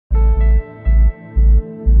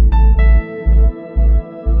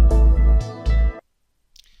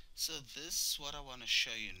this, what I want to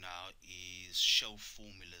show you now is show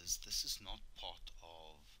formulas. This is not part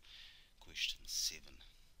of question 7.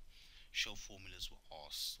 Show formulas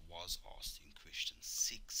was asked in question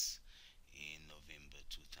 6 in November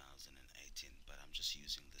 2018, but I'm just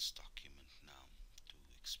using this document now to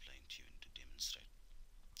explain to you and to demonstrate.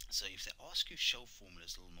 So if they ask you show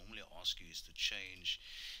formulas, they'll normally ask you is to change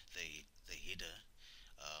the header,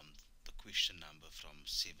 the question number from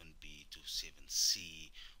 7B to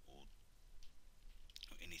 7C, or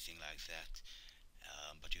anything like that.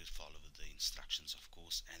 But you would follow the instructions, of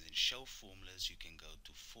course. And then show formulas, you can go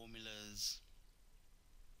to formulas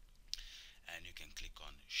and you can click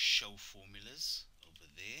on show formulas over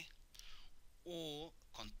there, or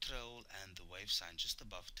control and the wave sign just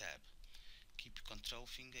above tab. Keep your control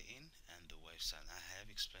finger in and the wave sign. I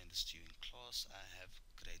have explained this to you in class. I have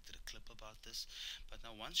created a clip about this. But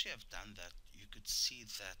now once you have done that, you could see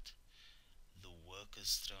that the work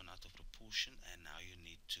is thrown out of proportion, and now you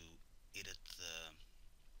need to edit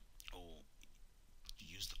or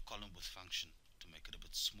use the column width function to make it a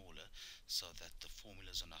bit smaller, so that the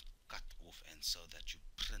formulas are not cut off and so that you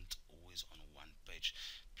print always on one page.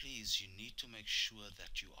 Please, you need to make sure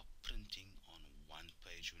that you are printing on one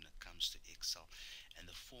page when it comes to Excel, and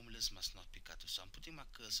the formulas must not be cut off. So I'm putting my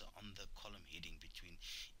cursor on the column heading between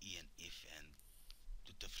E and F and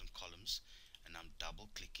the different columns, and I'm double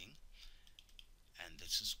clicking, and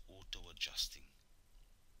this is auto adjusting.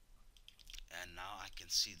 And now I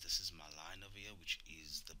can see this is my line over here, which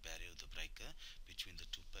is the barrier, the breaker between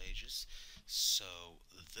the two pages. So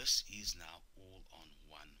this is now all on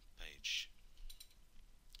one page.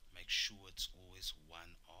 Make sure it's always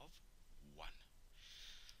one of one.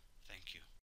 Thank you.